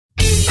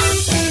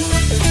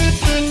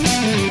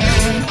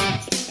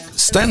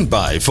Stand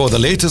by for the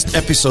latest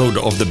episode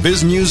of the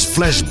BizNews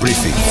Flash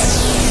Briefing.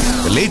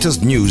 The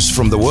latest news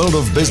from the world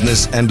of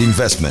business and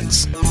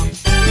investments.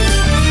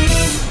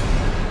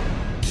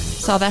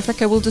 South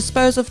Africa will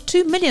dispose of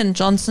 2 million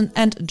Johnson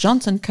 &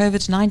 Johnson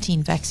COVID-19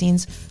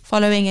 vaccines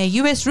following a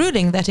US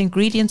ruling that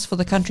ingredients for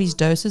the country's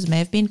doses may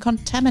have been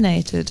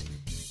contaminated.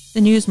 The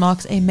news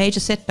marks a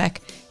major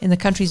setback in the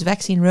country's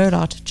vaccine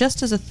rollout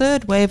just as a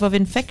third wave of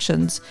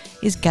infections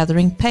is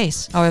gathering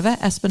pace. However,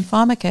 Aspen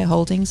Pharmacare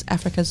Holdings,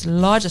 Africa's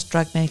largest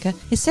drug maker,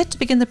 is set to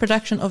begin the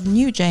production of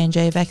new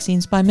J&J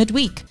vaccines by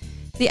midweek.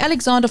 The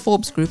Alexander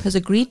Forbes Group has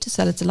agreed to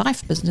sell its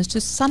life business to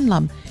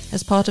Sanlam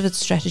as part of its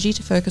strategy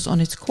to focus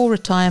on its core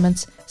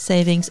retirements,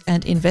 savings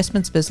and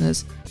investments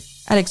business.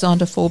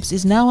 Alexander Forbes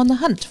is now on the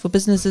hunt for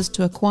businesses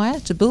to acquire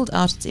to build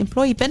out its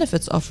employee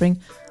benefits offering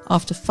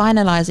after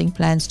finalizing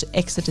plans to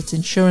exit its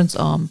insurance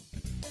arm.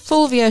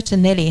 Fulvio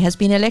Tonelli has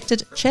been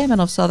elected chairman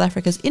of South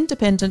Africa's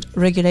independent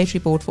regulatory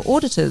board for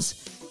auditors.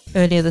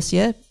 Earlier this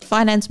year,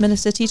 Finance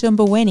Minister Tito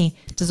Mboweni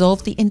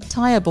dissolved the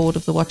entire board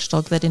of the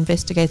watchdog that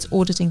investigates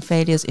auditing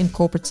failures in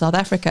corporate South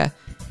Africa.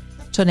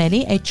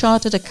 Tonelli, a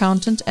chartered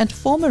accountant and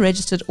former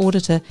registered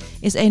auditor,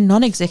 is a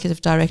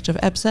non-executive director of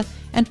ABSA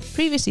and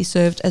previously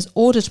served as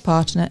audit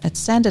partner at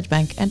Standard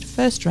Bank and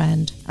First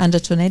Rand. Under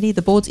Tonelli,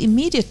 the board's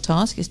immediate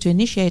task is to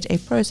initiate a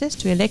process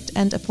to elect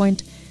and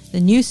appoint the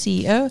new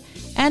CEO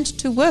and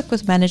to work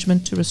with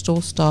management to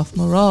restore staff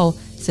morale,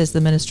 says the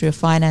Ministry of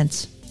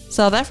Finance.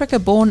 South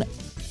Africa-born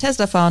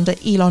Tesla founder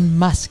Elon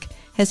Musk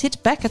has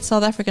hit back at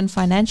South African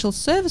financial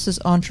services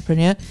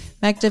entrepreneur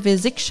Magda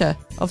Wierzycka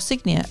of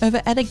Signia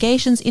over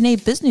allegations in a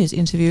BizNews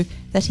interview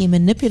that he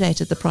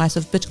manipulated the price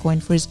of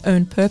Bitcoin for his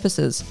own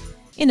purposes.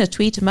 In a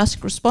tweet,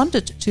 Musk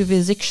responded to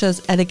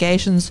Wierzycka's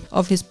allegations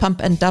of his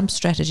pump and dump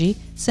strategy,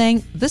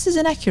 saying, "This is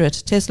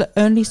inaccurate. Tesla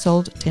only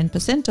sold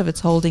 10% of its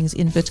holdings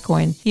in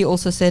Bitcoin." He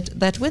also said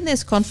that when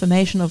there's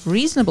confirmation of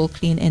reasonable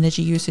clean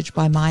energy usage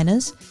by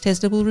miners,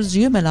 Tesla will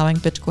resume allowing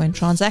Bitcoin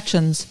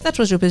transactions. That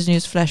was your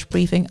BizNews Flash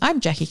Briefing.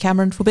 I'm Jackie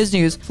Cameron for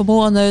BizNews. For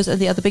more on those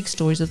and the other big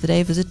stories of the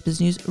day, visit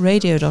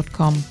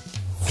biznewsradio.com.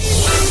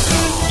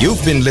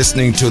 You've been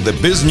listening to the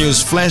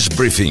BizNews Flash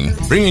Briefing,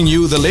 bringing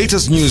you the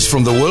latest news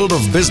from the world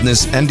of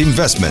business and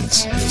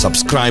investments.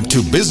 Subscribe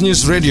to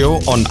BizNews Radio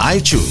on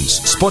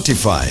iTunes,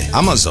 Spotify,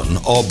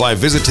 Amazon, or by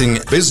visiting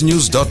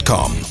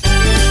biznews.com.